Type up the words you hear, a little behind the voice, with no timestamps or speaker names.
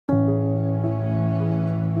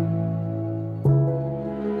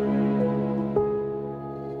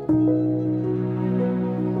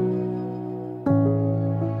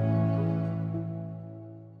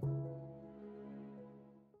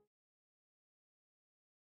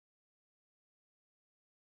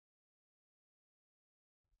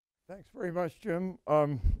Thanks very much, Jim.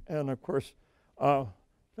 And of course,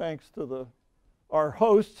 thanks to our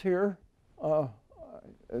hosts here.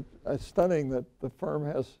 It's stunning that the firm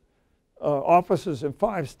has offices in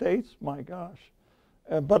 5 states. My gosh.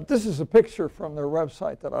 But this is a picture from their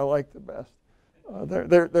website that I like the best.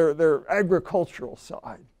 Their agricultural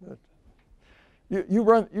side.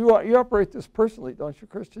 You operate this personally, don't you,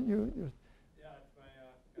 Christian? Yeah, it's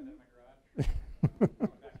got that in my garage.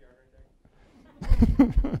 Backyard right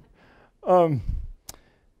there.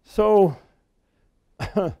 So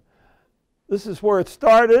this is where it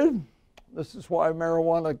started. This is why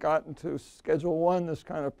marijuana got into Schedule I, this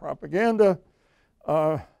kind of propaganda.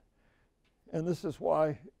 And this is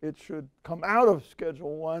why it should come out of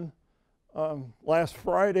Schedule I. Last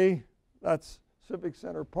Friday, that's Civic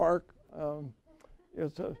Center Park.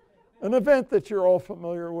 It's an event that you're all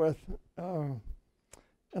familiar with. And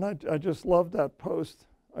I just love that post.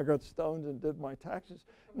 I got stoned and did my taxes.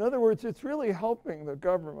 In other words, it's really helping the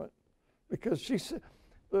government, because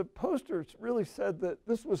the posters really said that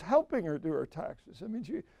this was helping her do her taxes. I mean,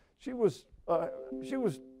 she was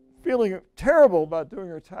feeling terrible about doing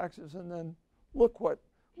her taxes, and then look what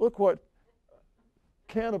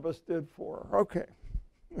cannabis did for her. Okay.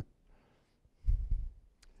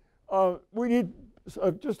 We need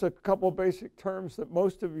just a couple basic terms that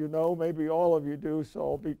most of you know, maybe all of you do, so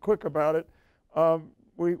I'll be quick about it.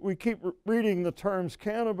 We keep reading the terms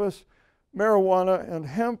cannabis, marijuana, and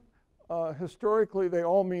hemp. Historically, they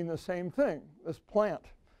all mean the same thing, this plant.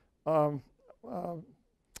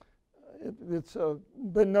 It's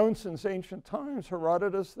been known since ancient times.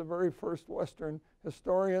 Herodotus, the very first Western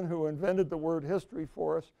historian who invented the word history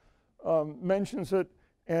for us, mentions it,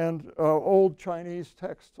 and old Chinese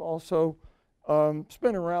texts also. It's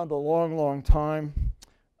been around a long, long time.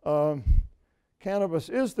 Cannabis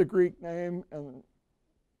is the Greek name, and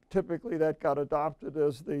typically that got adopted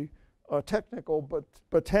as the technical but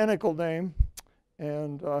botanical name.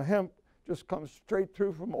 And hemp just comes straight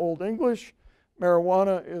through from Old English.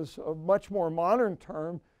 Marijuana is a much more modern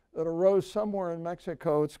term that arose somewhere in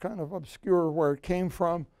Mexico. It's kind of obscure where it came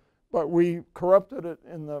from, but we corrupted it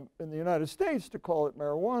in the United States to call it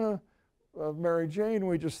marijuana. Mary Jane,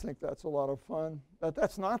 we just think that's a lot of fun.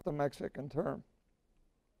 That's not the Mexican term.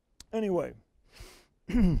 Anyway,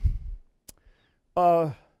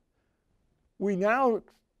 we now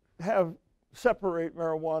separate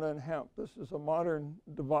marijuana and hemp. This is a modern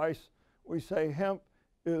device. We say hemp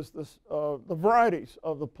is the varieties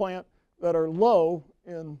of the plant that are low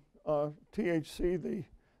in THC,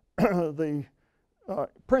 the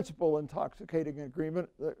principal intoxicating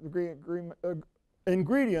ingredient.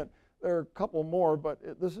 There are a couple more, but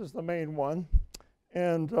this is the main one.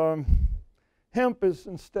 And hemp is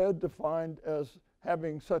instead defined as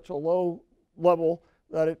having such a low level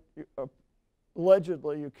that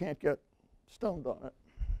allegedly you can't get stoned on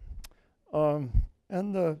it.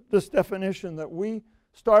 This definition that we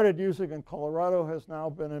started using in Colorado has now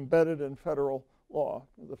been embedded in federal law.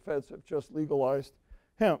 The feds have just legalized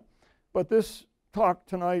hemp. But this talk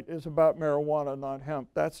tonight is about marijuana, not hemp.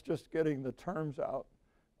 That's just getting the terms out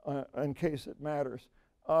in case it matters.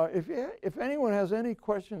 If anyone has any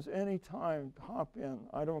questions anytime, hop in.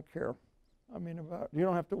 I don't care. I mean, you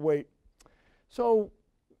don't have to wait. So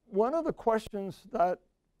one of the questions that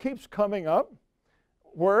keeps coming up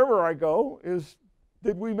wherever I go is,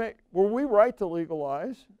 were we right to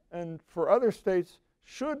legalize? And for other states,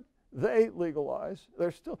 should they legalize?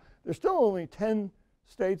 There's still only 10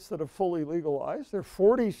 states that have fully legalized. There are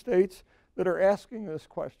 40 states that are asking this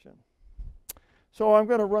question. So I'm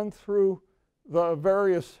going to run through the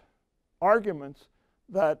various arguments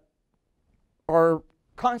that are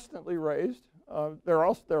constantly raised. There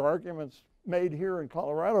are arguments made here in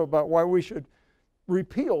Colorado about why we should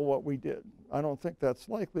repeal what we did. I don't think that's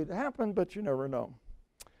likely to happen, but you never know.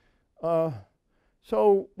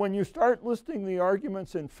 So when you start listing the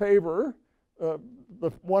arguments in favor,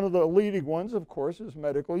 one of the leading ones, of course, is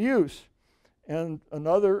medical use. And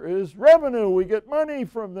another is revenue. We get money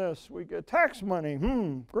from this. We get tax money.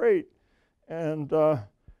 Great. And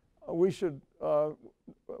we should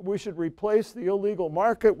replace the illegal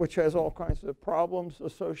market, which has all kinds of problems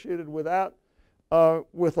associated with that,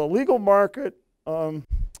 with a legal market. And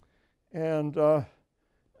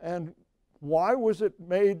why was it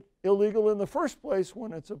made illegal in the first place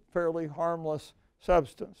when it's a fairly harmless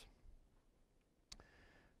substance?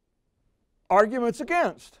 Arguments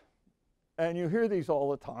against. And you hear these all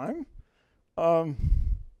the time.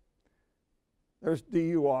 There's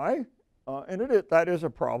DUI, and that is a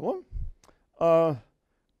problem.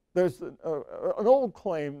 There's an old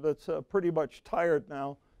claim that's pretty much tired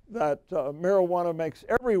now, that marijuana makes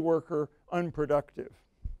every worker unproductive.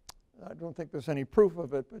 I don't think there's any proof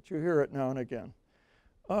of it, but you hear it now and again.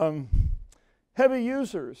 Heavy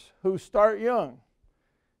users who start young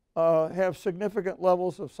have significant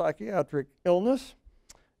levels of psychiatric illness,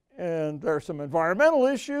 and there are some environmental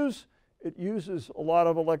issues. It uses a lot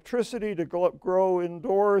of electricity to grow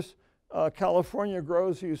indoors. California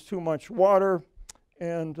grows use too much water,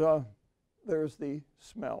 and there's the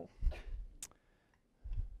smell.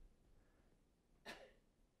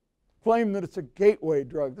 Claim that it's a gateway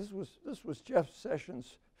drug. This was Jeff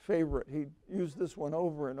Sessions' favorite. He used this one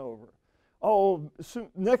over and over. Oh,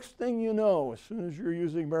 next thing you know, as soon as you're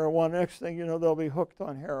using marijuana, next thing you know, they'll be hooked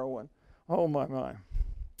on heroin. Oh, my.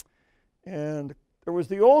 And there was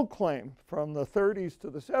the old claim from the 30s to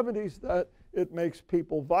the 70s that it makes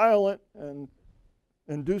people violent and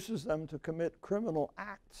induces them to commit criminal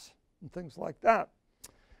acts and things like that.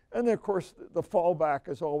 And then, of course, the fallback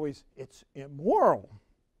is always, it's immoral.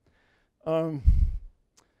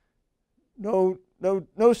 No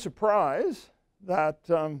surprise that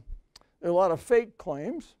there are a lot of fake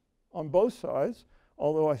claims on both sides,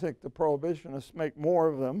 although I think the prohibitionists make more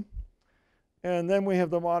of them. And then we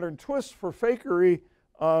have the modern twist for fakery,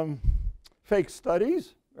 fake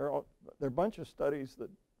studies. There are a bunch of studies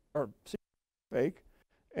that are fake.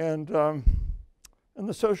 And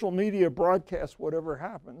the social media broadcasts whatever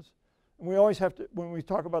happens. And we always have to, when we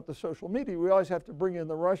talk about the social media, we always have to bring in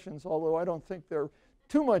the Russians, although I don't think they're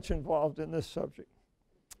too much involved in this subject.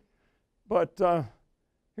 But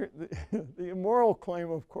here, the immoral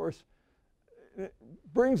claim, of course,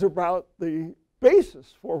 brings about the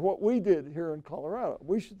basis for what we did here in Colorado.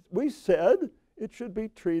 We said it should be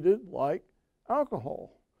treated like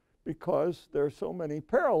alcohol because there are so many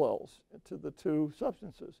parallels to the two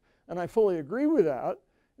substances. And I fully agree with that.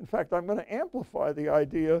 In fact, I'm going to amplify the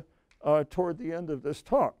idea toward the end of this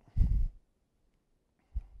talk.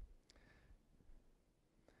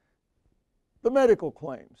 The medical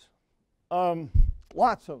claims,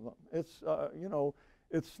 lots of them. It's,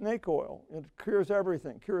 it's snake oil. It cures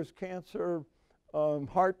everything, cures cancer,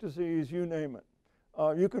 heart disease, you name it.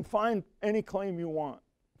 You can find any claim you want.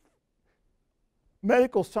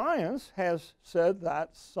 Medical science has said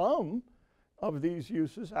that some of these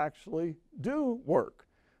uses actually do work.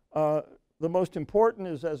 The most important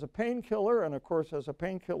is as a painkiller, and of course as a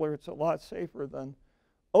painkiller it's a lot safer than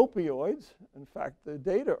opioids. In fact, the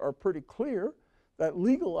data are pretty clear that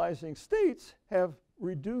legalizing states have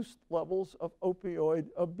reduced levels of opioid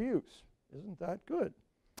abuse. Isn't that good?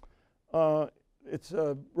 It's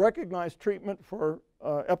a recognized treatment for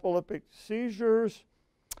epileptic seizures,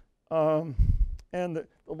 and the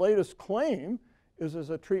latest claim is as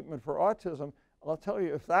a treatment for autism. I'll tell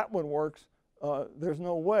you, if that one works, there's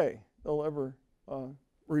no way they'll ever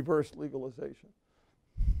reverse legalization.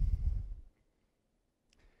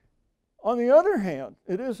 On the other hand,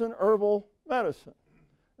 it is an herbal medicine.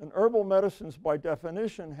 And herbal medicines, by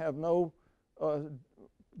definition, have no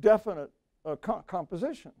definite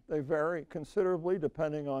composition. They vary considerably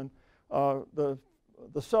depending on the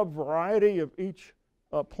sub-variety of each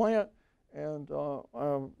plant and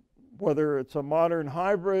whether it's a modern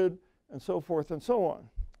hybrid and so forth and so on.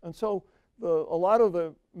 And so a lot of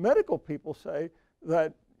the medical people say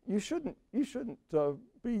that you shouldn't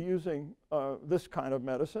be using this kind of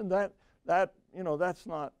medicine. That's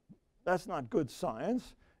not good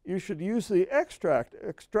science. You should use the extract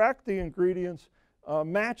the ingredients,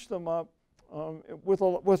 match them up.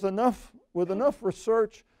 With enough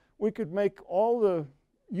research, we could make all the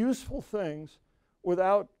useful things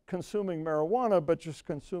without consuming marijuana, but just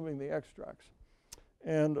consuming the extracts.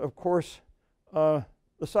 And of course, the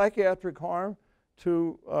psychiatric harm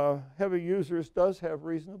to heavy users does have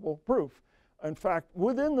reasonable proof. In fact,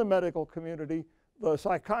 within the medical community, the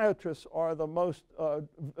psychiatrists are the most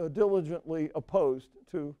diligently opposed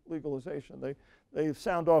to legalization. They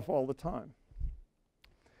sound off all the time.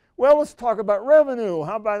 Well, let's talk about revenue.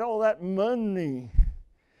 How about all that money?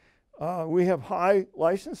 We have high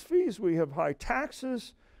license fees. We have high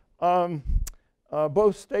taxes,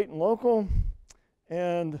 both state and local.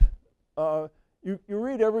 And you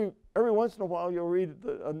read every once in a while, you'll read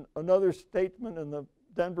another statement in the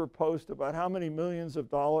Denver Post about how many millions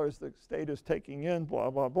of dollars the state is taking in, blah,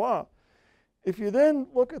 blah, blah. If you then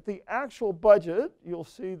look at the actual budget, you'll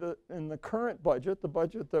see that in the current budget, the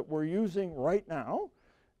budget that we're using right now,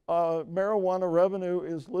 marijuana revenue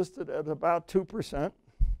is listed at about 2%,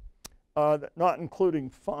 not including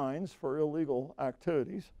fines for illegal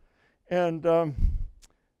activities. And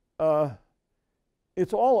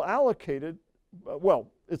it's all allocated,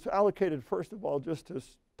 it's allocated first of all just to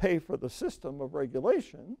pay for the system of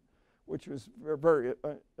regulation, which is very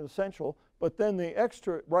essential. But then the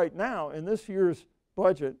extra right now in this year's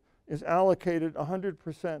budget is allocated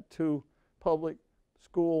 100% to public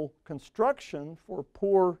school construction for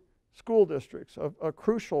poor school districts, a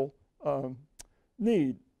crucial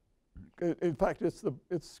need. In fact, it's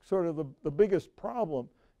sort of the biggest problem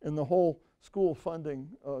in the whole school funding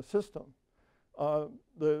system.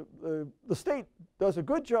 The state does a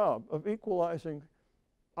good job of equalizing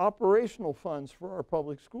operational funds for our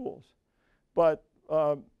public schools, but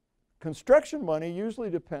construction money usually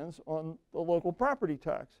depends on the local property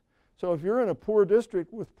tax. So if you're in a poor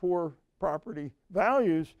district with poor property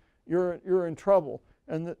values, you're in trouble.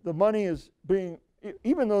 And the money is being,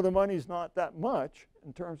 even though the money's not that much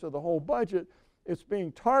in terms of the whole budget, it's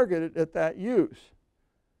being targeted at that use.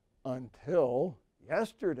 Until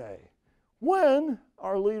yesterday, when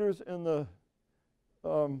our leaders in the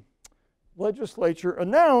legislature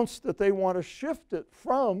announced that they want to shift it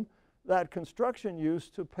from that construction use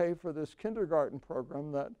to pay for this kindergarten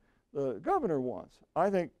program that the governor wants. I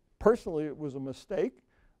think personally it was a mistake.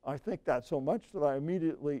 I think that so much that I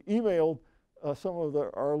immediately emailed some of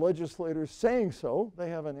our legislators saying so. They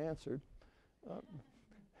haven't answered.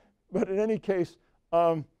 But in any case,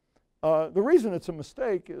 the reason it's a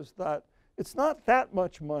mistake is that it's not that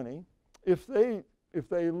much money. If they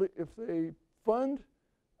fund,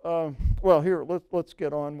 well, here, let's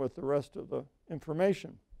get on with the rest of the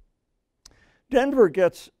information. Denver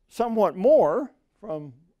gets somewhat more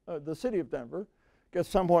from, the city of Denver gets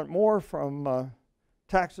somewhat more from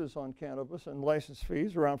taxes on cannabis and license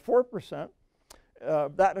fees, around 4%.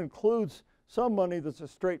 That includes some money that's a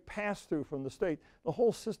straight pass-through from the state. The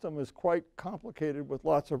whole system is quite complicated with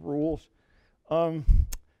lots of rules.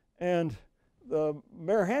 And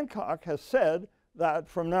Mayor Hancock has said that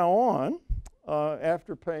from now on,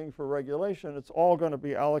 after paying for regulation, it's all going to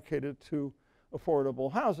be allocated to affordable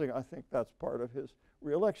housing. I think that's part of his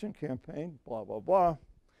re-election campaign, blah, blah, blah.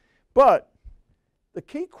 But the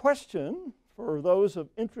key question for those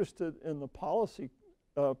interested in the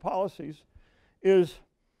policies is,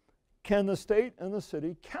 can the state and the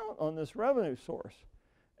city count on this revenue source?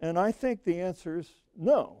 And I think the answer is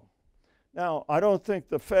no. Now, I don't think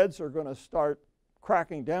the feds are going to start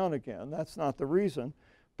cracking down again. That's not the reason.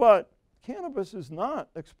 But cannabis is not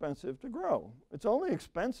expensive to grow. It's only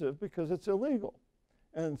expensive because it's illegal.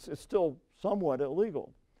 And it's still somewhat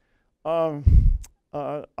illegal.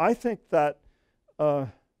 I think that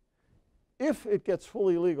if it gets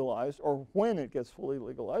fully legalized, or when it gets fully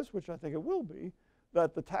legalized, which I think it will be,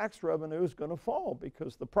 that the tax revenue is going to fall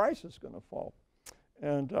because the price is going to fall.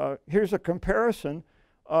 And here's a comparison.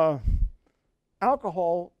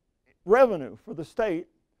 Alcohol revenue for the state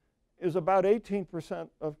is about 18%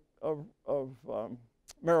 of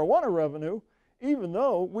marijuana revenue, even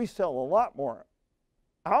though we sell a lot more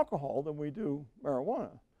alcohol than we do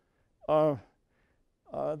marijuana.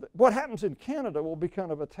 What happens in Canada will be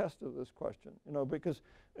kind of a test of this question, you know, because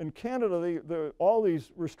in Canada, all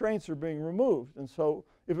these restraints are being removed. And so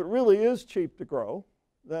if it really is cheap to grow,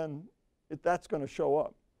 then that's going to show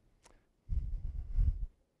up.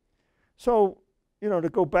 So, you know, to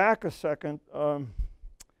go back a second,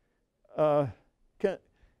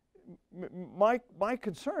 my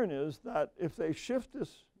concern is that if they shift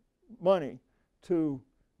this money to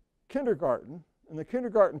kindergarten, and the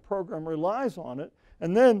kindergarten program relies on it,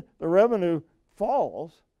 and then the revenue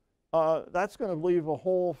falls, that's going to leave a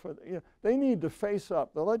hole for, you know, they need to face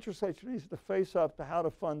up. The legislature needs to face up to how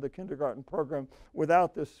to fund the kindergarten program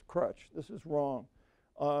without this crutch. This is wrong.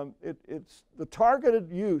 It's the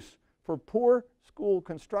targeted use for poor school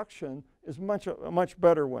construction is a much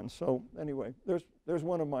better one. So anyway, there's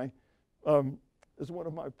one of my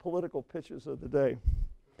political pitches of the day.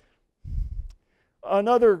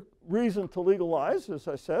 Another reason to legalize, as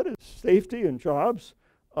I said, is safety and jobs.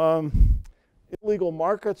 Illegal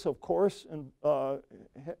markets, of course,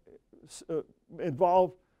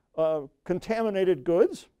 involve contaminated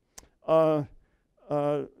goods.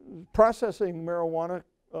 Processing marijuana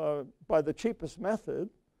by the cheapest method,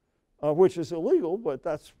 which is illegal, but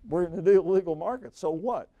we're in an illegal market. So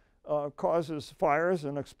what? Causes fires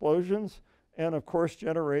and explosions, and of course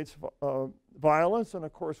generates violence, and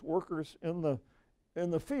of course workers in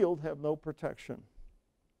the field have no protection.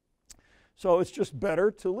 So it's just better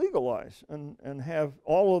to legalize and have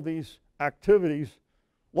all of these activities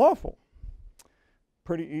lawful.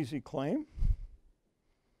 Pretty easy claim.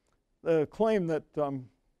 The claim that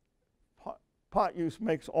pot use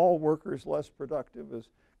makes all workers less productive is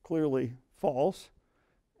clearly false.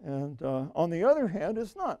 And on the other hand,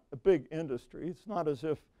 it's not a big industry. It's not as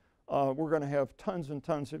if we're going to have tons and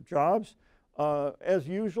tons of jobs. As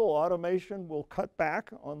usual, automation will cut back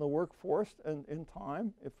on the workforce in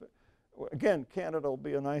time. Again, Canada will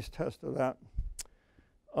be a nice test of that.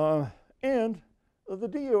 And the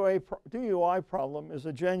DUI problem is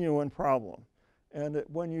a genuine problem. And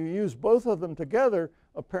when you use both of them together,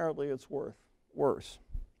 apparently it's worse.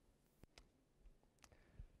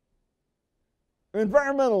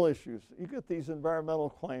 Environmental issues. You get these environmental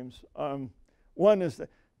claims. One is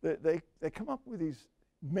that they come up with these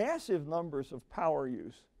massive numbers of power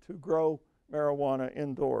use to grow marijuana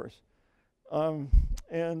indoors.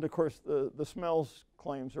 And of course, the smells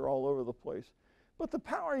claims are all over the place. But the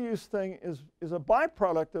power use thing is a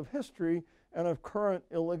byproduct of history and of current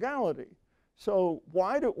illegality. So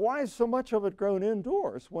why is so much of it grown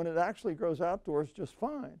indoors when it actually grows outdoors just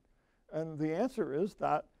fine? And the answer is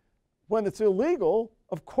that when it's illegal,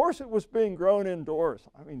 of course it was being grown indoors.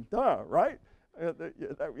 I mean, duh, right?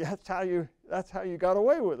 That's how you got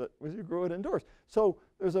away with it, was you grew it indoors. So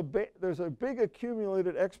there's a big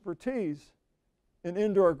accumulated expertise in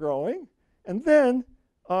indoor growing, and then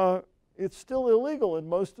it's still illegal in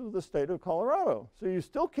most of the state of Colorado. So you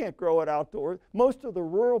still can't grow it outdoors. Most of the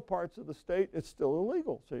rural parts of the state, it's still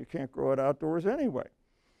illegal, so you can't grow it outdoors anyway.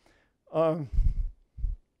 And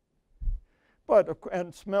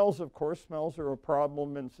smells, of course, smells are a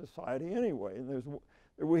problem in society anyway. And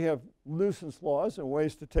we have nuisance laws and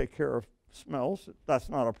ways to take care of smells. That's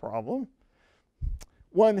not a problem.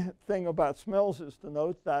 One thing about smells is to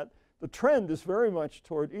note that the trend is very much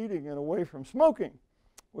toward eating and away from smoking,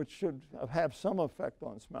 which should have some effect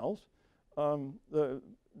on smells.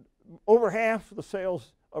 Over half the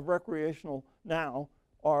sales of recreational now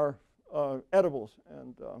are edibles,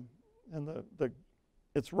 and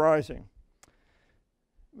it's rising.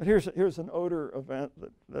 But here's an odor event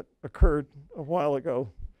that occurred a while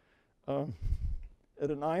ago at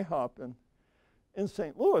an IHOP in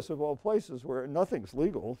St. Louis, of all places, where nothing's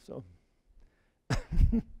legal. So,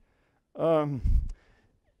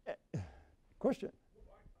 question?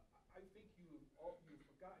 I think you've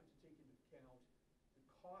forgotten to take into account the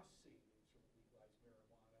cost savings from legalized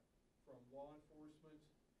marijuana from law enforcement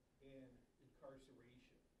and incarceration.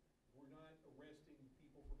 We're not arresting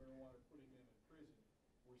people for marijuana, putting them in prison.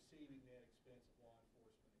 We're saving that expense of law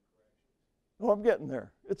enforcement and corrections. Oh, I'm getting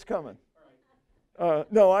there. It's coming. All right.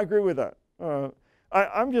 No, I agree with that.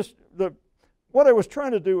 What I was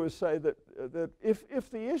trying to do is say that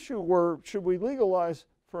if the issue were, should we legalize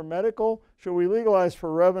for medical, should we legalize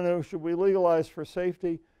for revenue, should we legalize for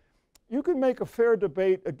safety, you can make a fair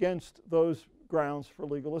debate against those grounds for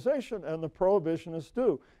legalization, and the prohibitionists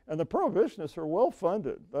do. And the prohibitionists are well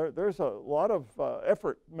funded. There's a lot of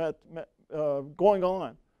effort going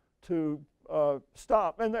on to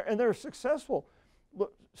stop, and they're successful.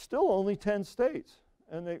 Still only 10 states,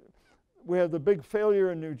 and we had the big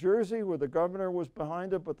failure in New Jersey where the governor was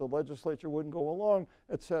behind it, but the legislature wouldn't go along,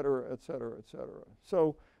 et cetera, et cetera, et cetera.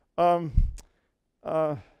 So,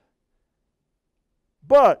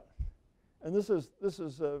 but, and this is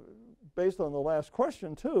based on the last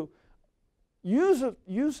question too, use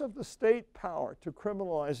of the state power to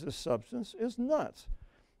criminalize this substance is nuts.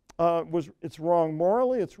 It's wrong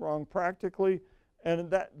morally, it's wrong practically,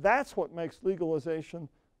 and that's what makes legalization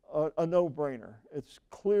a no-brainer. It's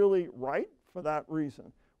clearly right for that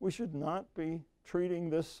reason. We should not be treating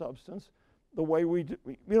this substance the way we do,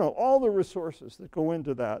 all the resources that go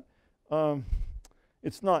into that.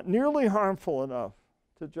 It's not nearly harmful enough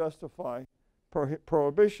to justify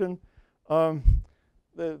prohibition.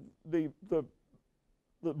 The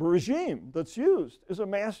regime that's used is a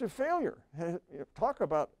massive failure. Talk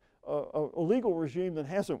about a legal regime that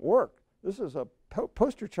hasn't worked. This is a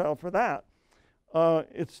poster child for that.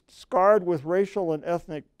 It's scarred with racial and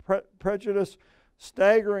ethnic prejudice,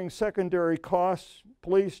 staggering secondary costs,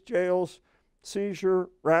 police, jails, seizure,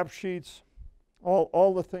 rap sheets,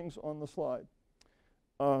 all the things on the slide.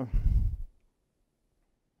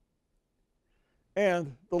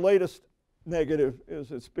 And the latest negative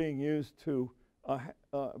is it's being used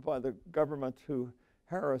by the government to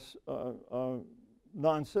harass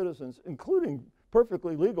non-citizens, including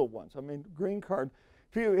perfectly legal ones. I mean, green card.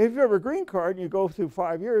 If you have a green card and you go through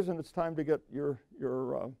 5 years and it's time to get your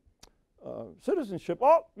citizenship,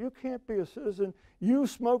 oh, you can't be a citizen. You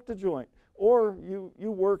smoked a joint, or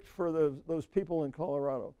you worked for those people in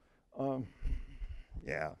Colorado.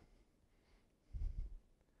 Yeah.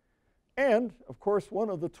 And of course, one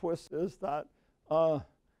of the twists is that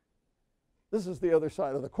this is the other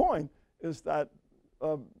side of the coin: is that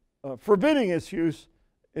forbidding its use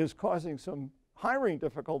is causing some hiring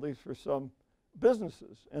difficulties for some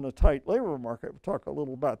businesses in a tight labor market. We'll talk a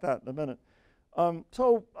little about that in a minute.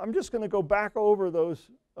 So I'm just going to go back over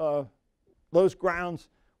those grounds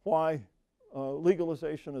why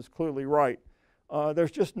legalization is clearly right.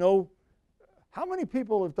 There's just no How many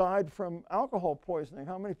people have died from alcohol poisoning?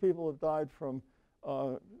 How many people have died from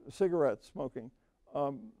cigarette smoking?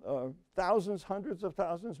 Thousands, hundreds of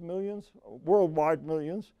thousands, millions, worldwide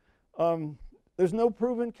millions. There's no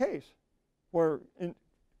proven case where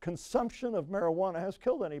consumption of marijuana has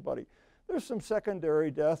killed anybody. There's some secondary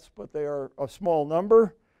deaths, but they are a small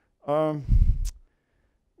number. The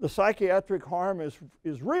psychiatric harm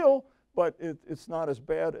is real, but it's not as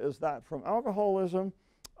bad as that from alcoholism.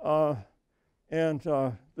 And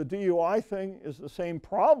the DUI thing is the same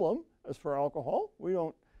problem as for alcohol. We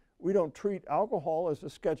don't treat alcohol as a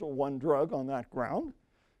Schedule I drug on that ground.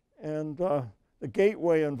 And the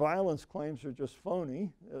gateway and violence claims are just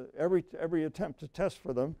phony. Every attempt to test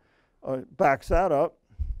for them backs that up.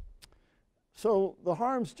 So the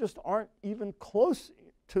harms just aren't even close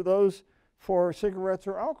to those for cigarettes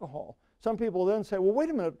or alcohol. Some people then say, well, wait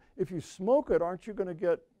a minute, if you smoke it, aren't you going to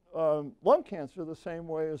get lung cancer the same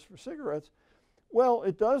way as for cigarettes? Well,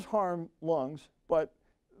 it does harm lungs, but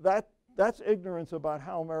that's ignorance about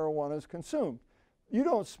how marijuana is consumed. You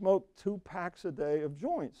don't smoke 2 packs a day of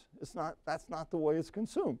joints. That's not the way it's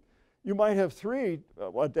consumed. You might have 3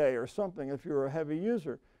 a day or something if you're a heavy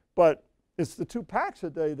user, but it's the 2 packs a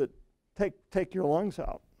day that take your lungs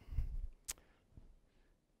out.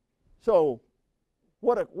 So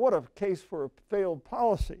what a case for a failed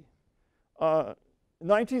policy. In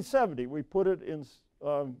 1970, we put it in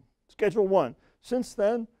Schedule I. Since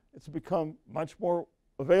then, it's become much more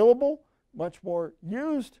available, much more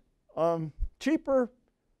used, cheaper,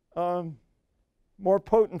 more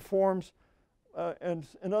potent forms. And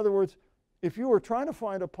in other words, if you were trying to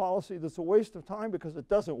find a policy that's a waste of time because it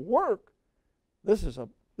doesn't work, this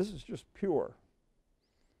is just pure.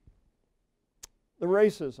 The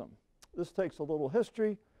racism. This takes a little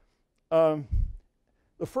history. The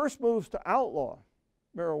first moves to outlaw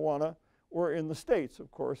marijuana were in the states,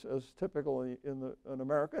 of course, as typically in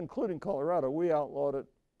America, including Colorado. We outlawed it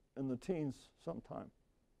in the teens sometime.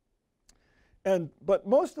 But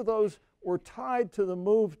most of those were tied to the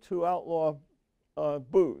move to outlaw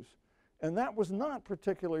booze. And that was not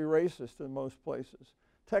particularly racist in most places.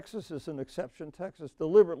 Texas is an exception. Texas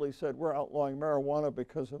deliberately said, we're outlawing marijuana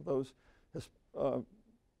because of those,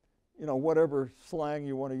 whatever slang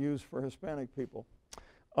you want to use for Hispanic people.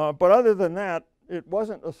 But other than that, it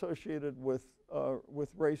wasn't associated with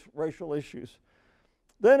racial issues.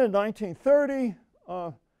 Then in 1930,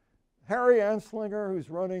 Harry Anslinger, who's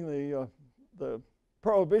running the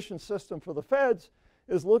prohibition system for the feds,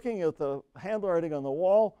 is looking at the handwriting on the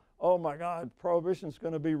wall. Oh my God, prohibition's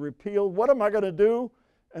going to be repealed. What am I going to do?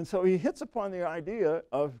 And so he hits upon the idea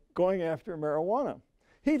of going after marijuana.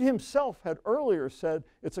 He himself had earlier said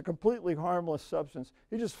it's a completely harmless substance.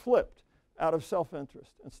 He just flipped out of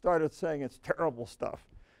self-interest and started saying it's terrible stuff.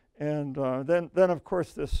 And then of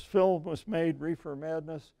course, this film was made, Reefer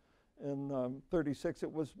Madness, in '36.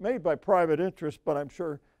 It was made by private interest, but I'm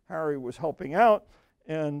sure Harry was helping out.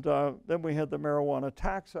 And then we had the Marijuana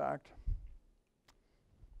Tax Act.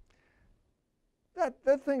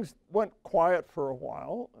 That thing went quiet for a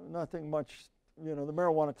while. Nothing much, the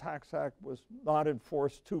Marijuana Tax Act was not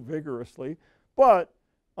enforced too vigorously. But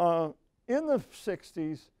in the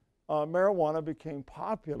 60s, marijuana became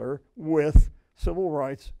popular with civil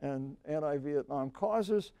rights and anti-Vietnam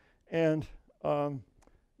causes. And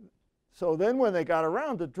so then when they got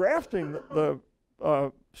around to drafting the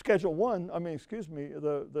Schedule I,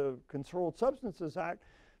 the Controlled Substances Act,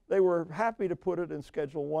 they were happy to put it in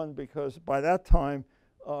Schedule I because by that time,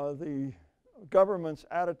 the government's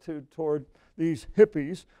attitude toward these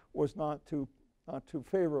hippies was not too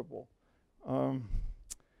favorable.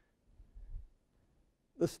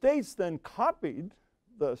 The states then copied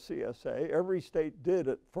the CSA. Every state did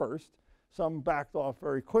at first. Some backed off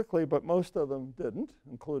very quickly, but most of them didn't,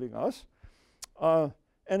 including us. And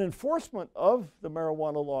enforcement of the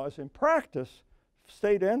marijuana laws in practice,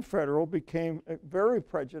 state and federal, became very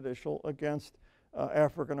prejudicial against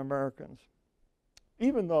African Americans,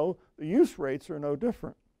 even though the use rates are no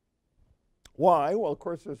different. Why? Well, of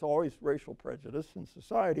course, there's always racial prejudice in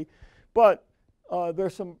society, but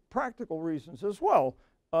there's some practical reasons as well.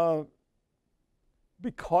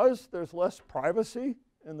 Because there's less privacy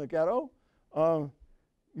in the ghetto,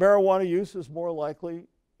 marijuana use is more likely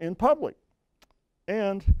in public.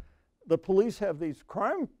 And the police have these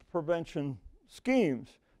crime prevention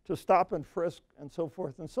schemes to stop and frisk and so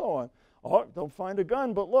forth and so on. Oh, don't find a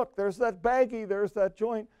gun, but look, there's that baggie, there's that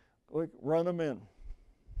joint, run them in.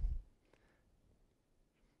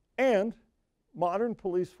 And modern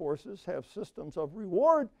police forces have systems of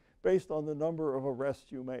reward based on the number of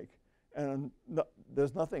arrests you make. And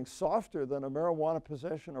there's nothing softer than a marijuana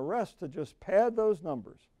possession arrest to just pad those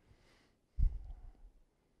numbers.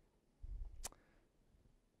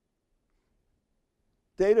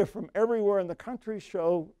 data from everywhere in the country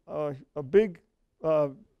show a big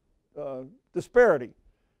disparity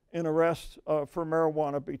in arrests for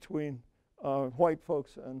marijuana between white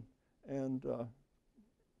folks and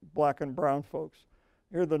black and brown folks.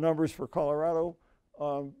 Here are the numbers for Colorado.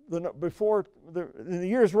 In the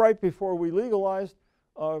years right before we legalized,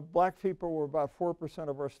 black people were about 4%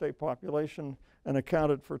 of our state population and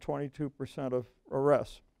accounted for 22% of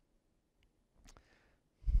arrests.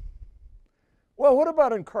 Well, what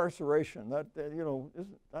about incarceration?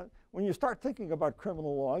 When you start thinking about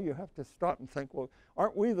criminal law, you have to stop and think, well,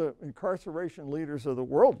 aren't we the incarceration leaders of the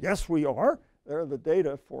world? Yes, we are. There are the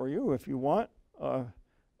data for you if you want.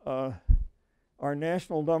 Our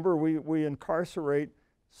national number, we incarcerate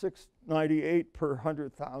 698 per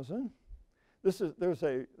 100,000. There's an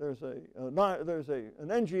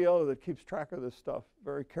NGO that keeps track of this stuff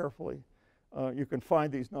very carefully. You can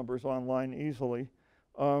find these numbers online easily.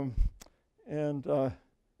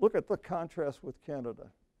 Look at the contrast with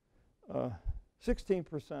Canada.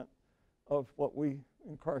 16% of what we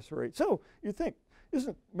incarcerate. So you think,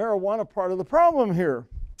 isn't marijuana part of the problem here?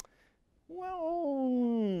 Well,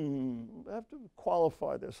 I have to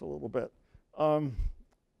qualify this a little bit.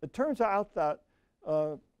 It turns out that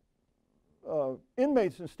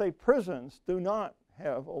inmates in state prisons do not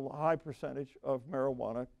have a high percentage of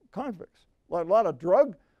marijuana convicts. A lot of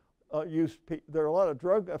drug there are a lot of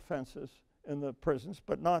drug offenses in the prisons,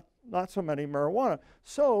 but not so many marijuana.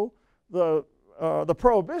 So the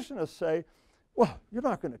prohibitionists say, well, you're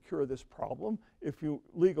not going to cure this problem if you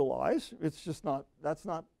legalize. It's just not, that's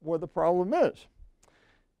not where the problem is.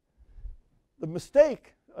 The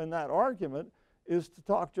mistake in that argument is to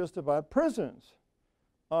talk just about prisons.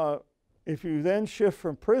 If you then shift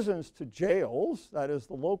from prisons to jails, that is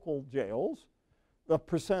the local jails, the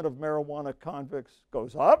percent of marijuana convicts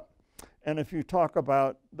goes up. And if you talk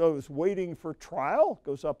about those waiting for trial, it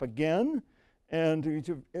goes up again. And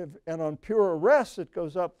on pure arrests, it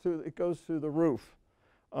goes through the roof.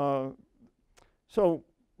 So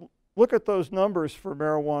look at those numbers for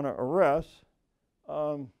marijuana arrests.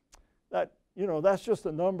 That's just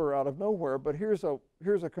a number out of nowhere, but here's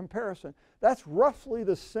a comparison. That's roughly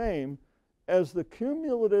the same as the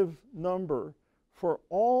cumulative number for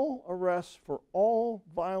all arrests for all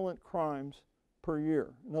violent crimes per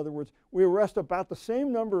year. In other words, we arrest about the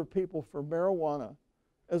same number of people for marijuana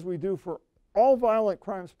as we do for all violent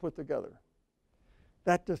crimes put together.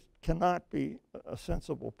 That just cannot be a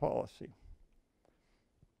sensible policy.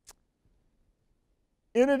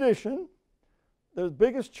 In addition, the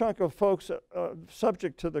biggest chunk of folks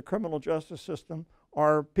subject to the criminal justice system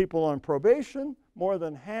are people on probation. More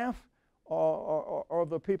than half of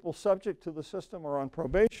the people subject to the system are on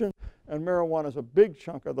probation, and marijuana is a big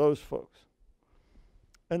chunk of those folks.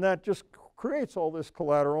 And that just creates all this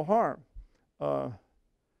collateral harm that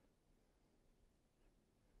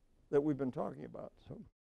we've been talking about. So,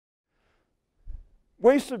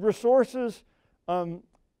 wasted resources.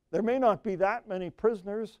 There may not be that many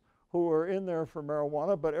prisoners who are in there for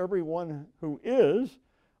marijuana, but everyone who is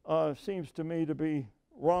seems to me to be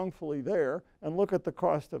wrongfully there. And look at the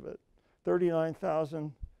cost of it.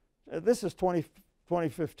 $39,000. This is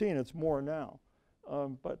 2015. It's more now,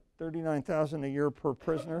 but $39,000 a year per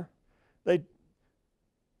prisoner.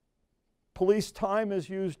 Police time is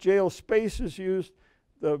used. Jail space is used.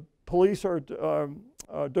 The police are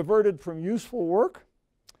diverted from useful work.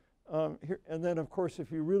 And then, of course,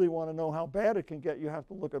 if you really want to know how bad it can get, you have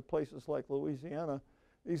to look at places like Louisiana.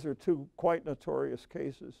 These are two quite notorious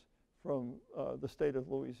cases from the state of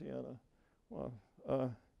Louisiana.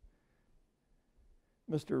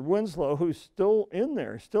 Mr. Winslow, who's still in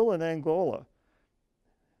there, still in Angola.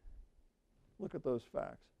 Look at those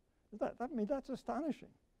facts. That's astonishing.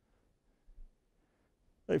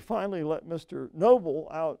 They finally let Mr. Noble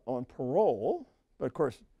out on parole, but of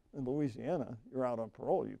course, in Louisiana, you're out on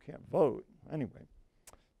parole, you can't vote. Anyway,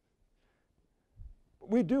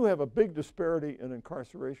 we do have a big disparity in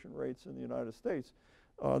incarceration rates in the United States.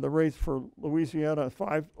 The rates for Louisiana,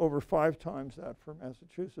 over 5 times that for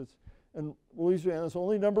Massachusetts. And Louisiana is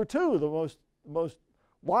only number 2. The most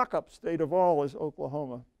lock-up state of all is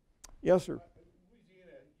Oklahoma. Yes, sir.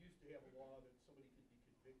 Louisiana used to have a law that somebody could be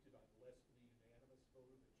convicted on less than the unanimous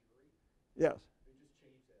vote of the jury. Yes. They just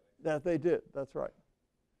changed that. That they did. That's right.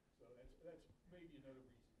 So that's maybe another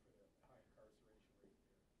reason for the high incarceration rate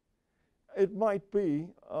there. It might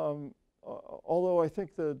be, although I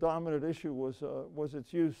think the dominant issue was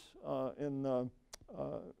its use in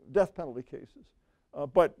death penalty cases.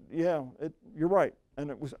 But yeah, you're right, and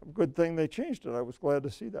it was a good thing they changed it. I was glad to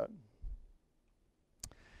see that.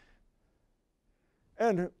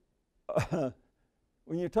 And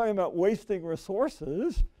when you're talking about wasting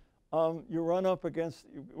resources, you run up against,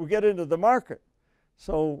 we get into the market.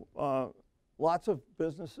 So lots of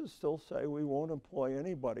businesses still say we won't employ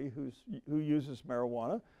anybody who uses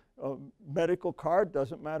marijuana. Medical card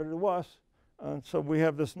doesn't matter to us. So we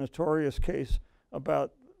have this notorious case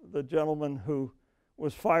about the gentleman who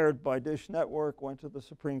was fired by Dish Network, went to the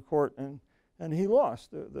Supreme Court, and he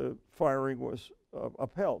lost. The firing was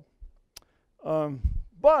upheld.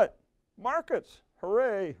 But markets,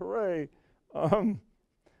 hooray, hooray.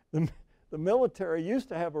 The military used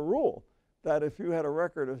to have a rule that if you had a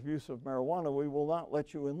record of use of marijuana, we will not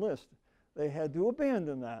let you enlist. They had to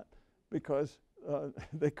abandon that because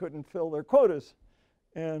they couldn't fill their quotas.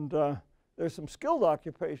 And there's some skilled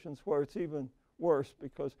occupations where it's even worse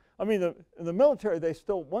because, I mean, in the military, they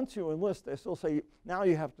still, once you enlist, they still say, now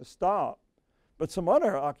you have to stop. But some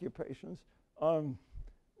other occupations, to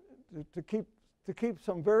keep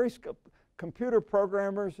some very skilled computer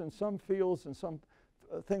programmers in some fields and some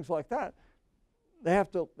things like that, they have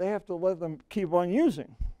to let them keep on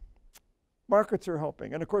using. Markets are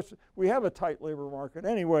helping. And of course, we have a tight labor market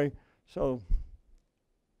anyway, so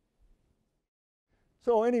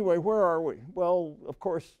anyway, where are we? Well, of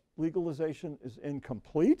course, legalization is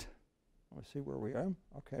incomplete. Let's see where we are.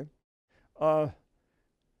 Okay.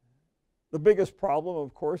 The biggest problem,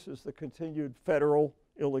 of course, is the continued federal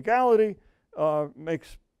illegality.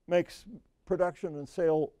 Makes production and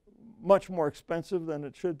sale much more expensive than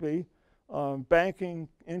it should be. Banking,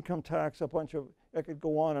 income tax, a bunch of, I could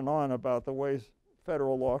go on and on about the ways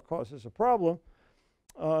federal law causes a problem.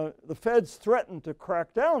 The feds threatened to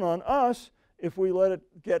crack down on us if we let it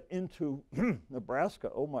get into Nebraska.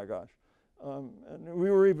 Oh my gosh. And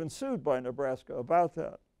we were even sued by Nebraska about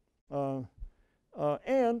that.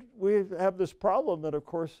 And we have this problem that, of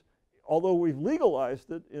course, although we've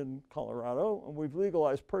legalized it in Colorado and we've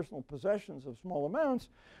legalized personal possessions of small amounts,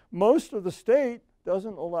 most of the state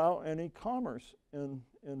doesn't allow any commerce in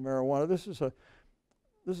marijuana. This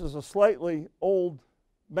is a slightly old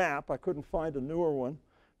map. I couldn't find a newer one,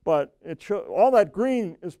 but it all that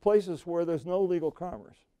green is places where there's no legal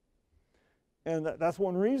commerce. And that's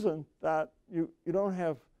one reason that you don't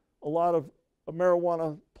have a lot of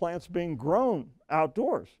marijuana plants being grown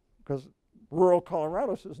outdoors, because rural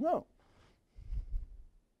Colorado says no.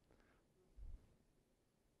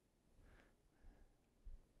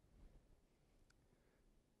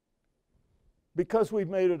 Because we've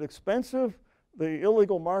made it expensive, the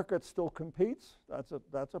illegal market still competes. That's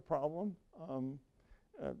a problem.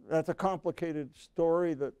 That's a complicated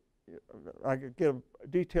story that I could give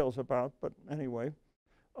details about, but anyway.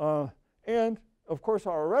 And of course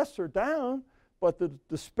our arrests are down, but the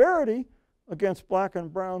disparity against black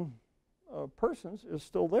and brown persons is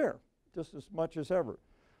still there, just as much as ever.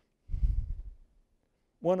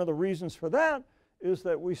 One of the reasons for that is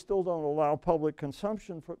that we still don't allow public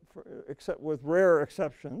consumption except with rare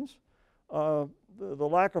exceptions. The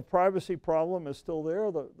lack of privacy problem is still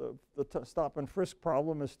there. The stop and frisk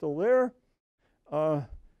problem is still there.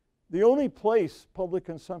 The only place public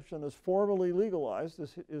consumption is formally legalized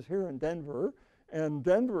is here in Denver, and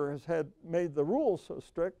Denver has made the rules so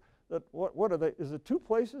strict that what are they? Is it 2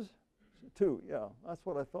 places? 2, yeah, that's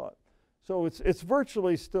what I thought. So it's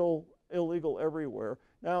virtually still illegal everywhere.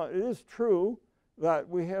 Now it is true that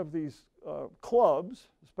we have these clubs,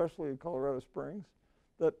 especially in Colorado Springs,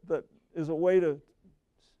 that is a way to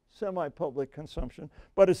semi-public consumption,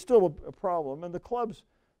 but it's still a problem, and the clubs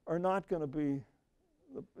are not going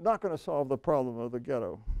to solve the problem of the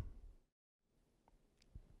ghetto.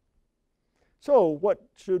 So what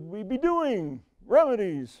should we be doing?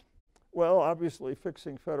 Remedies. Well, obviously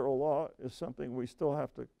fixing federal law is something we still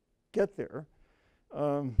have to get there.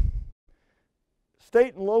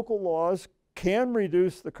 State and local laws can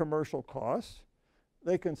reduce the commercial costs.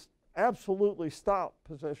 They can absolutely stop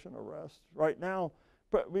possession arrests. Right now,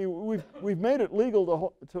 but we've made it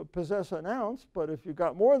legal to possess an ounce, but if you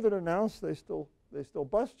got more than an ounce, they still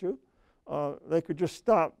bust you. They could just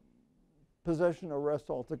stop possession arrests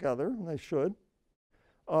altogether, and they should.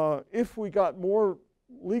 If we got more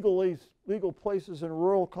legal places in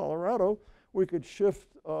rural Colorado, we could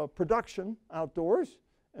shift production outdoors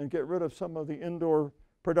and get rid of some of the indoor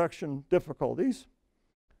production difficulties.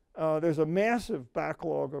 There's a massive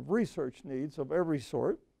backlog of research needs of every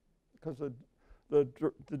sort because the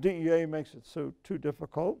DEA makes it so too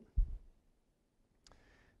difficult.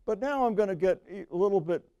 But now I'm going to get a little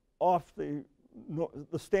bit off the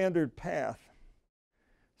standard path.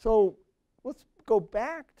 So let's go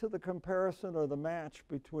back to the comparison or the match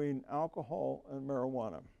between alcohol and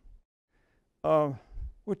marijuana,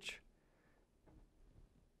 which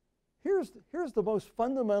here's the most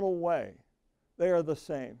fundamental way they are the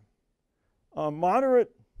same. Moderate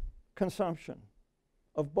consumption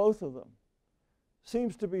of both of them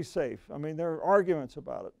seems to be safe. I mean, there are arguments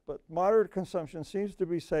about it, but moderate consumption seems to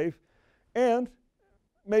be safe and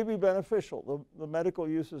may be beneficial. The medical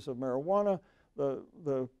uses of marijuana,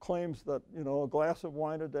 the claims that, you know, a glass of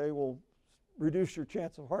wine a day will reduce your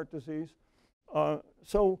chance of heart disease.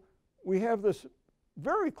 So we have this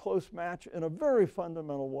very close match in a very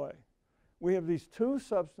fundamental way. We have these two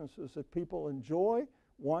substances that people enjoy,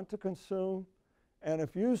 want to consume, and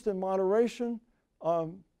if used in moderation,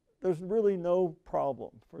 there's really no problem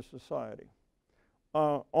for society.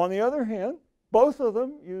 On the other hand, both of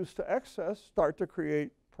them used to excess start to create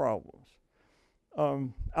problems.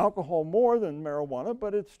 Alcohol more than marijuana,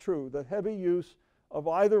 but it's true that heavy use of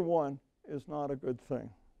either one is not a good thing.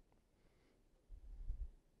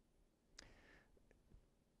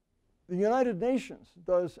 The United Nations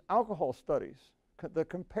does alcohol studies that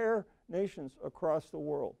compare nations across the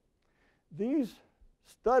world. These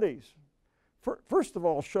studies, first of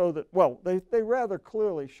all, show that, well, they rather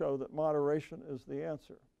clearly show that moderation is the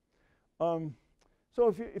answer.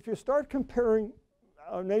 So if you start comparing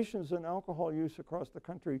nations in alcohol use across the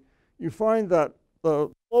country, you find that the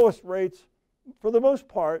lowest rates, for the most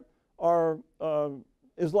part, are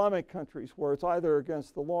Islamic countries where it's either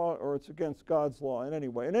against the law or it's against God's law in any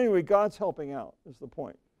way. And anyway, God's helping out is the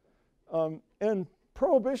point. And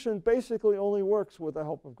prohibition basically only works with the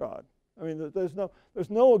help of God. I mean, there's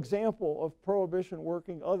no example of prohibition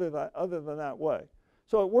working other than that way.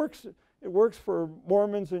 So it works for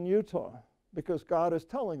Mormons in Utah because God is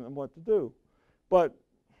telling them what to do. But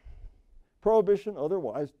prohibition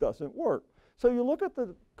otherwise doesn't work. So you look at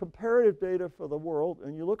the comparative data for the world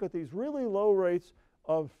and you look at these really low rates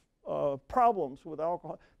of problems with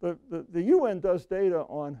alcohol. The UN does data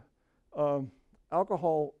on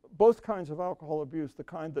alcohol, both kinds of alcohol abuse, the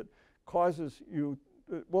kind that causes you,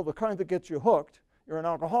 well, the kind that gets you hooked, you're an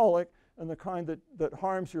alcoholic, and the kind that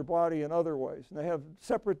harms your body in other ways. And they have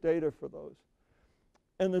separate data for those.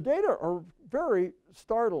 And the data are very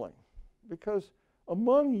startling because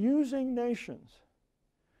among using nations,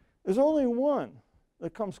 there's only one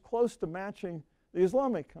that comes close to matching the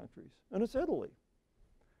Islamic countries, and it's Italy.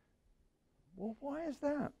 Well, why is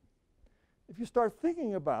that? If you start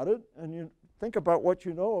thinking about it and you think about what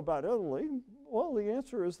you know about Italy, well, the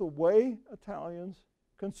answer is the way Italians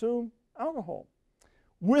consume alcohol.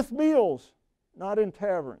 With meals, not in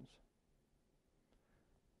taverns.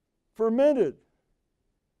 Fermented,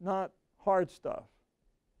 not hard stuff.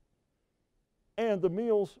 And the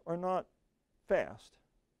meals are not fast,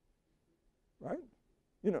 right?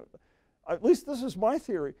 You know, at least this is my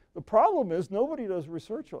theory. The problem is nobody does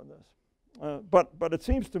research on this. But it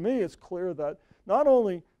seems to me it's clear that not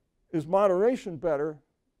only is moderation better,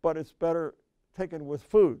 but it's better taken with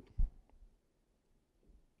food.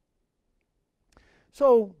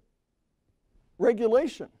 So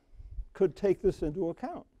regulation could take this into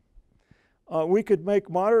account. We could make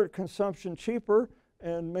moderate consumption cheaper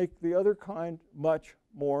and make the other kind much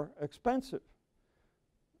more expensive.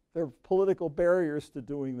 There are political barriers to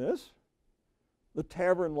doing this. The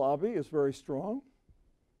tavern lobby is very strong.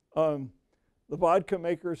 The vodka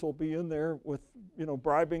makers will be in there with, you know,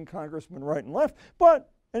 bribing congressmen right and left. But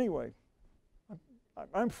anyway,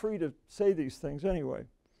 I'm free to say these things anyway.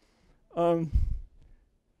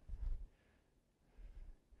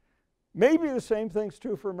 Maybe the same thing's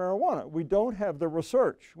true for marijuana. We don't have the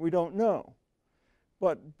research. We don't know.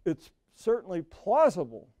 But it's certainly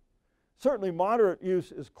plausible. Certainly moderate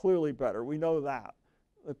use is clearly better. We know that.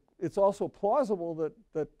 It's also plausible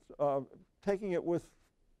that taking it with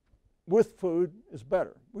food is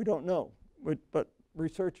better. We don't know, but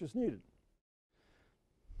research is needed.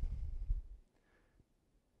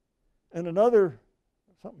 And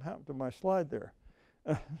something happened to my slide there.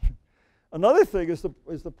 Another thing is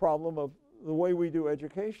the problem of the way we do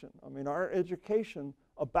education. I mean, our education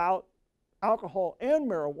about alcohol and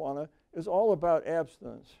marijuana is all about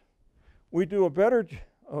abstinence. We do a better,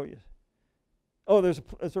 oh yes. Oh, there's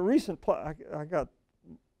a recent, I'm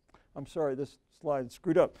sorry, this slide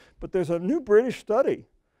screwed up. But there's a new British study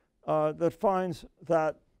that finds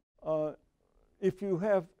that if you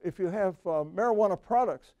have marijuana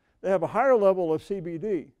products, they have a higher level of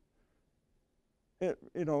CBD.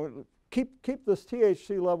 Keep this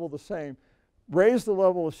THC level the same. Raise the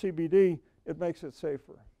level of CBD, it makes it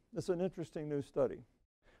safer. It's an interesting new study.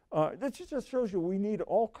 That just shows you we need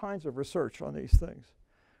all kinds of research on these things.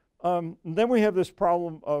 Then we have this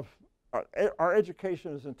problem of our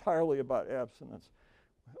education is entirely about abstinence.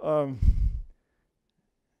 Oh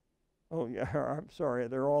yeah, I'm sorry,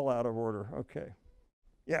 they're all out of order. Okay.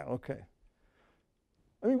 Yeah, okay.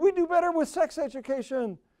 I mean, we do better with sex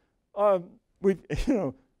education.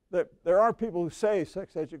 That there are people who say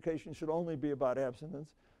sex education should only be about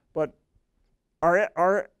abstinence, but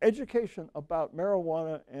our education about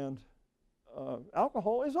marijuana and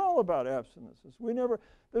alcohol is all about abstinences.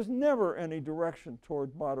 There's never any direction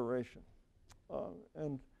toward moderation,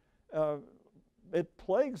 and it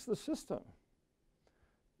plagues the system.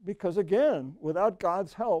 Because again, without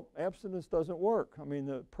God's help, abstinence doesn't work. I mean,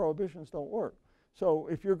 the prohibitions don't work. So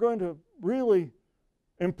if you're going to really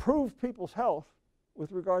improve people's health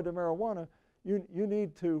with regard to marijuana, you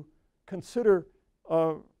need to consider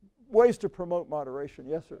ways to promote moderation.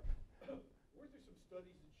 Yes, sir? Weren't there some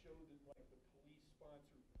studies that showed that like the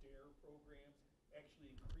police-sponsored DARE programs actually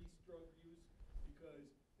increased drug use because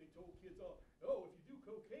they told kids, oh, if you do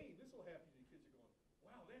cocaine, this will happen. And the kids are going,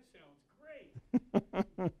 wow, that sounds great.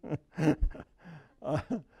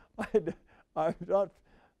 I'm not.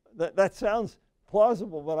 That sounds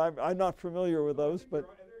plausible, but I'm not familiar with those. But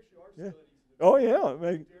yeah. Oh yeah,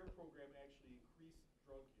 the DARE program actually increased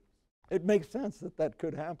drug use. It makes sense that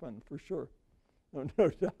could happen for sure, no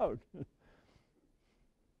doubt.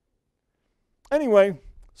 Anyway,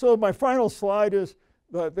 so my final slide is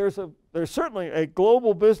that there's certainly a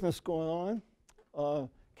global business going on.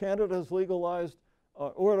 Canada has legalized.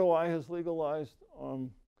 Uruguay has legalized.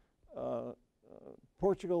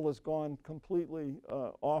 Portugal has gone completely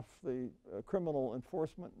off the criminal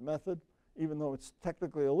enforcement method, even though it's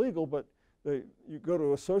technically illegal, but you go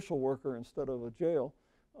to a social worker instead of a jail.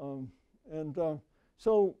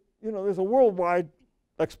 So, there's a worldwide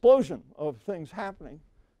explosion of things happening,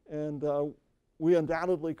 and we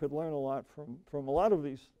undoubtedly could learn a lot from a lot of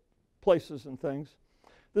these places and things.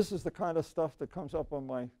 This is the kind of stuff that comes up on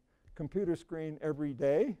my computer screen every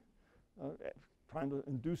day, trying to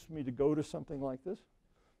induce me to go to something like this.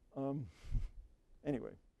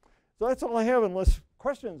 Anyway, so that's all I have, unless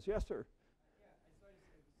questions. Yes, sir. Yeah, I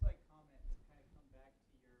just a slight comment to kind of come back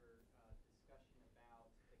to your discussion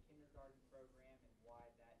about the kindergarten program and why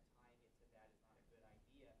that tying it to that is not a good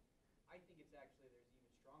idea. I think it's actually, there's an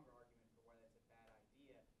even stronger argument for why that's a bad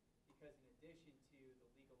idea, because in addition to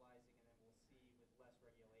the legalizing, and then we'll see with less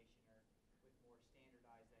regulation or with more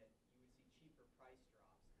standardized, that you would see cheaper price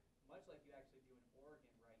drops, much like you actually do in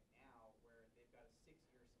Oregon right now, where they've got a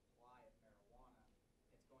 6-year supply of marijuana.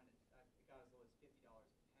 It's going to, it got as low as $50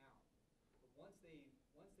 a pound. But once they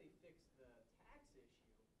fix the tax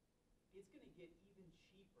issue, it's going to get even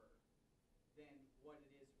cheaper than what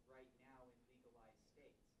it is right now in legalized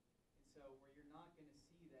states. And so where you're not going to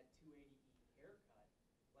see that 280E haircut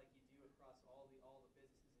like you do across all the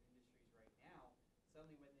businesses and industries right now,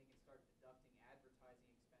 suddenly when they can start deducting advertising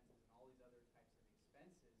expenses and all these other types of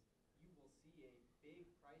expenses, you will see a big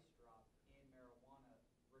price drop in marijuana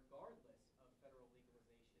regardless of federal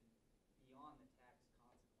legalization beyond the tax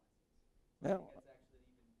consequences. So I think that's actually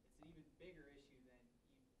it's an even bigger issue than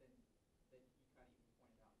you kind of even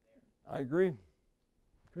pointed out there. I agree.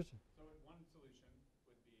 Christian. So one solution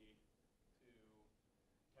would be to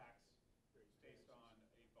tax based on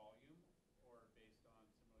a volume or based on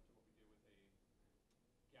similar to what we do with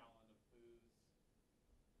a gallon of booze,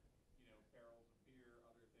 barrels of beer,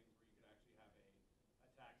 other things where you could actually have a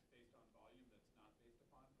tax based on volume that's not based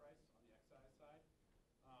upon price on the excise side,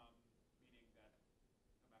 meaning that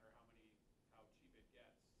no matter how cheap it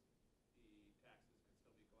gets, the taxes could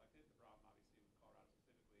still be collected. The problem obviously with Colorado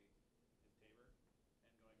specifically is Tabor.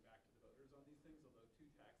 And going back to the voters on these things, although 2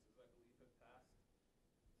 taxes I believe have passed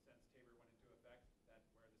since Tabor went into effect, that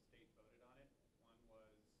where the state voted on it,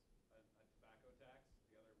 one was a tobacco tax,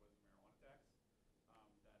 the other was a marijuana tax,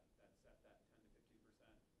 that set that 10 to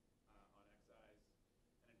 15% on excise,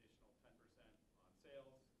 an additional 10% on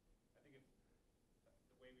sales. I think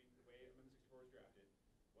if the way Amendment 64 was drafted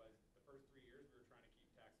was the first 3 years we were trying to keep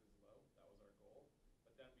taxes low. That was our goal.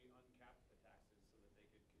 But then we uncapped the taxes so that they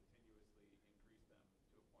could continuously increase them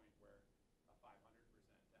to a point where a 500%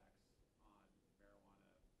 tax on marijuana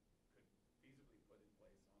could feasibly put in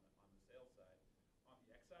place on the sales side. On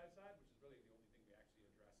the excise side, which is really the only thing we actually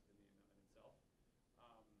addressed in the amendment itself,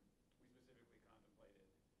 we specifically contemplated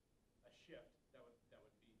a shift that would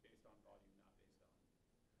be based on volume, not based on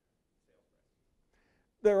sales price.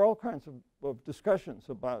 There are all kinds of discussions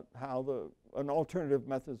about how an alternative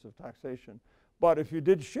methods of taxation. But if you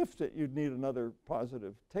did shift it, you'd need another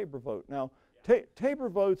positive Tabor vote. Now, Tabor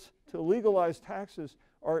votes to legalize taxes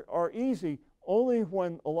are easy only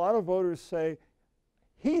when a lot of voters say,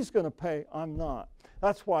 he's going to pay, I'm not.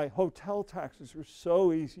 That's why hotel taxes are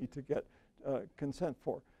so easy to get consent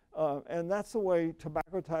for. And that's the way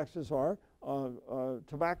tobacco taxes are.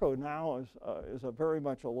 Tobacco now is a very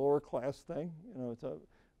much a lower class thing. It's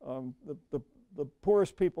the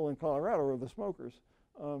poorest people in Colorado are the smokers.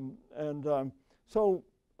 So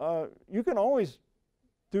you can always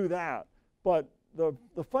do that, but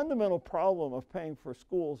the fundamental problem of paying for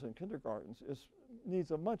schools and kindergartens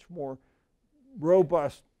needs a much more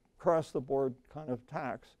robust, across-the-board kind of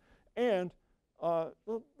tax. And the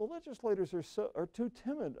legislators are too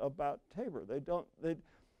timid about Tabor.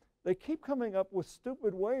 They keep coming up with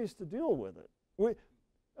stupid ways to deal with it.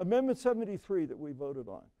 Amendment 73 that we voted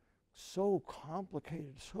on, so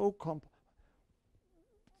complicated,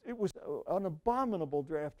 it was an abominable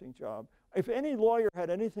drafting job. If any lawyer had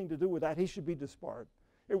anything to do with that, he should be disbarred.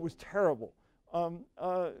 It was terrible. You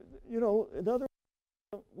know, in other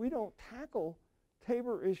words, we don't tackle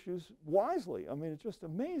Tabor issues wisely. I mean, it's just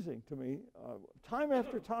amazing to me. Time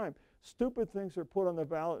after time, stupid things are put on the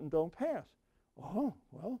ballot and don't pass. Oh,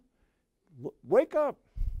 well, wake up.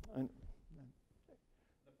 And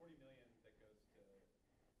the $40 million that goes to,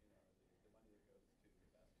 you know, the money that goes to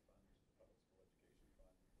the best fund, the public school education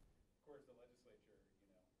fund. Of course, the legislature,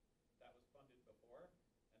 you know, that was funded before,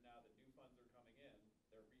 and now the new funds are coming in.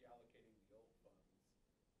 They're reallocating the old funds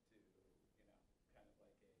to, you know, kind of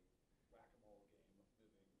like a whack-a-mole game of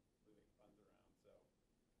moving funds around. So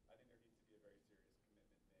I think there needs to be a very serious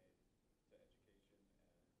commitment made to education,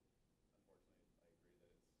 and unfortunately, I agree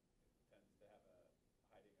that it tends to have a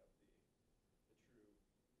hiding of the true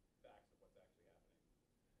facts of what's actually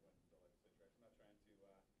happening when the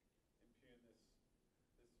legislature. I'm not trying to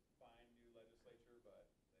impugn this fine new legislature, but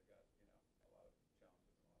they've got, you know, a lot of challenges and a lot of work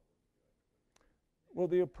to do. well,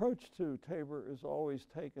 the approach to Tabor is always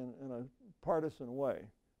taken in a partisan way,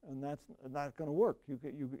 and that's not going to work.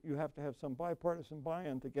 You have to have some bipartisan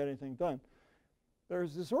buy-in to get anything done.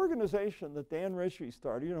 There's this organization that Dan Ritchie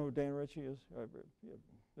started. You know who Dan Ritchie is?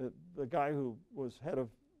 The guy who was head of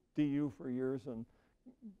DU for years and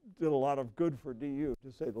did a lot of good for DU,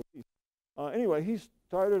 to say the least. Anyway, he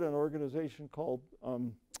started an organization called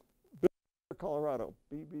Build a Better Colorado,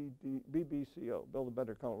 BBCO, Build a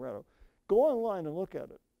Better Colorado. Go online and look at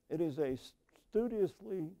it. It is a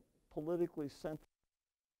studiously, politically centered,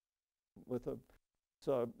 with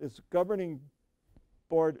its governing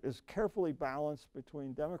board is carefully balanced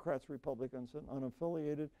between Democrats, Republicans, and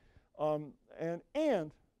unaffiliated.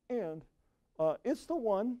 It's the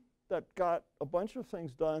one that got a bunch of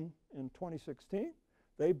things done in 2016.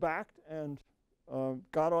 They backed and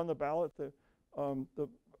got on the ballot.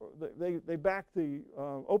 They backed the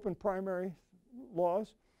open primary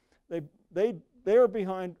laws. They are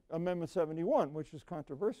behind Amendment 71, which is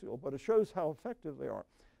controversial, but it shows how effective they are.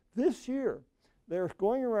 This year, they're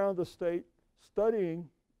going around the state studying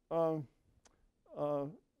the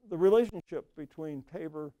relationship between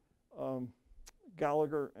Tabor,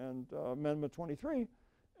 Gallagher, and Amendment 23.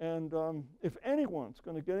 And if anyone's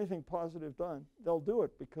going to get anything positive done, they'll do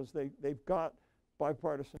it because they've got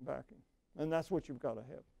bipartisan backing. And that's what you've got to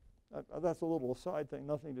have. That's a little aside thing,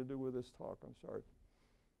 nothing to do with this talk, I'm sorry.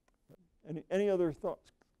 Any other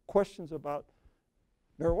thoughts, questions about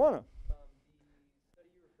marijuana? The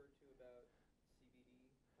study you referred to about CBD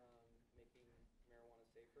making marijuana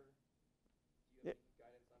safer, do you have any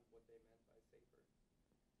guidance on what they meant by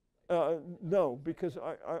safer? No, because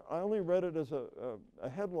I only read it as a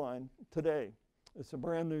headline today. It's a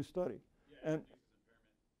brand new study. Yeah, and it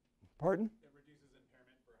reduces impairment. Pardon? It reduces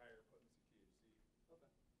impairment for higher potency THC.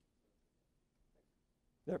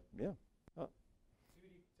 Okay. Yeah.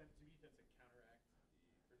 CBD tends to counteract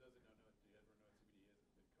for those that don't know what CBD is,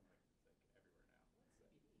 it's become like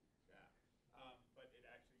everywhere now. Yeah. But it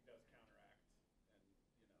actually does counteract and,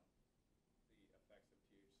 you know, the effects of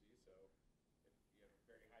THC. So if you have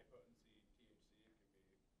very high potency THC, it can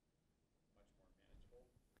be much more manageable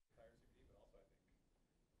with higher CBD, but also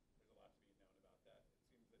I think there's a lot to be known about that. It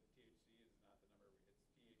seems that THC is not the number,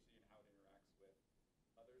 it's THC and how it interacts with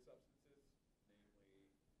other substances,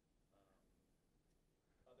 namely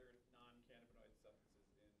other non-cannabinoid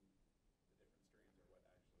substances in the different strains are what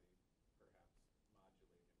actually perhaps modulate impairment in a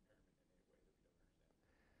way that we don't understand.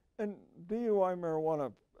 And DUI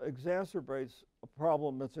marijuana exacerbates a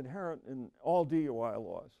problem that's inherent in all DUI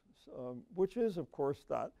laws, which is, of course,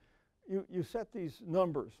 that you set these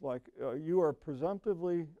numbers, like you are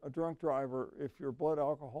presumptively a drunk driver if your blood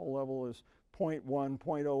alcohol level is 0.1,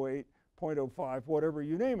 0.08, 0.05, whatever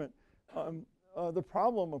you name it. The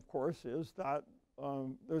problem, of course, is that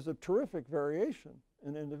there's a terrific variation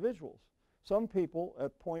in individuals. Some people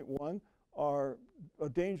at 0.1 are a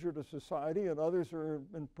danger to society, and others are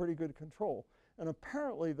in pretty good control. And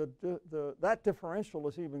apparently, that differential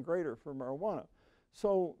is even greater for marijuana.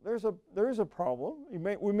 So there is a problem.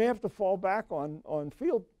 We may have to fall back on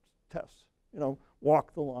field tests, you know,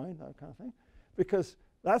 walk the line, that kind of thing, because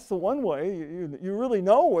that's the one way you really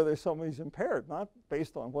know whether somebody's impaired, not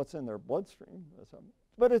based on what's in their bloodstream.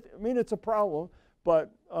 But it's a problem,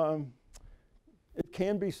 but it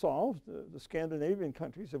can be solved. The Scandinavian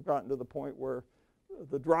countries have gotten to the point where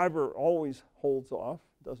the driver always holds off,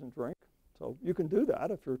 doesn't drink. So you can do that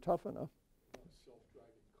if you're tough enough.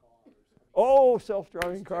 Self-driving cars. Oh,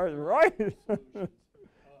 self-driving cars, right. Building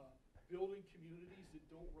communities that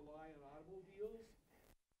don't rely on automobiles.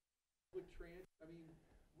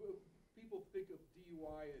 People think of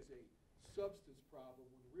DUI as a substance problem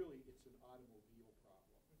when really it's an automobile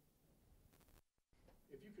problem.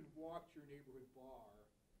 If you can walk to your neighborhood bar,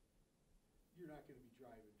 you're not going to be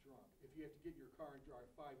driving drunk. If you have to get in your car and drive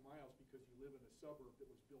 5 miles because you live in a suburb that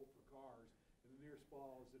was built for cars, and the nearest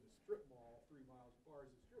mall is in a strip mall 3 miles, bars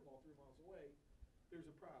in a strip mall 3 miles away, there's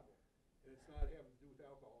a problem. And it's not having to do with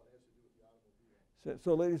alcohol, it has to do with the automobile.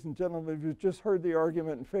 So ladies and gentlemen, you've just heard the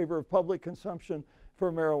argument in favor of public consumption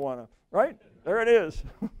for marijuana, right? There it is.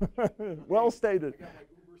 Well stated. I got my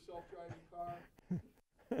Uber self-driving car.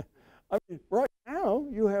 I mean, right now,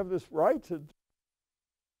 you have this right to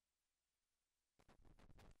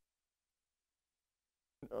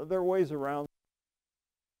there are ways around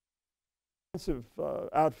expensive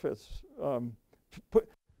outfits. The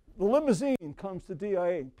limousine comes to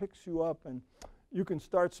DIA, picks you up, and you can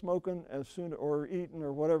start smoking as soon or eating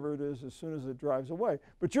or whatever it is as soon as it drives away.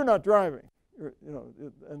 But you're not driving,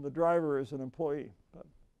 and the driver is an employee.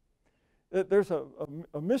 But there's a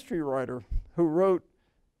mystery writer who wrote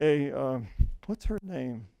what's her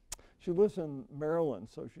name? She lives in Maryland,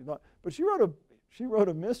 so she's not. But she wrote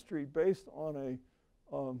a mystery based on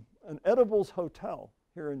an edibles hotel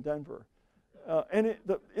here in Denver, and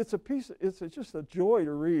it's just a joy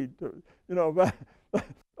to read.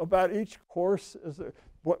 About each course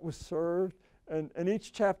what was served, and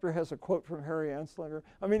each chapter has a quote from Harry Anslinger.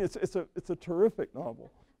 I mean, it's a terrific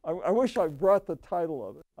novel. I wish I brought the title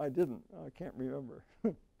of it. I didn't. I can't remember,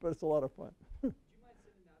 but it's a lot of fun. Would you mind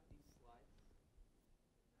sending out these slides?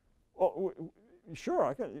 Oh, sure.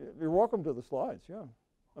 I can. You're welcome to the slides. Yeah.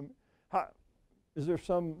 Is there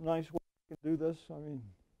some nice way we can do this? I mean.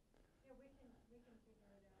 Yeah, we can figure it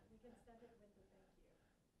out. We can send it with the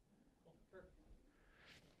thank you.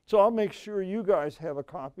 So I'll make sure you guys have a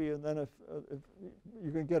copy, and then if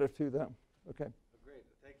you can get it to them. Okay. Great.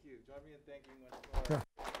 Thank you. Join me in thanking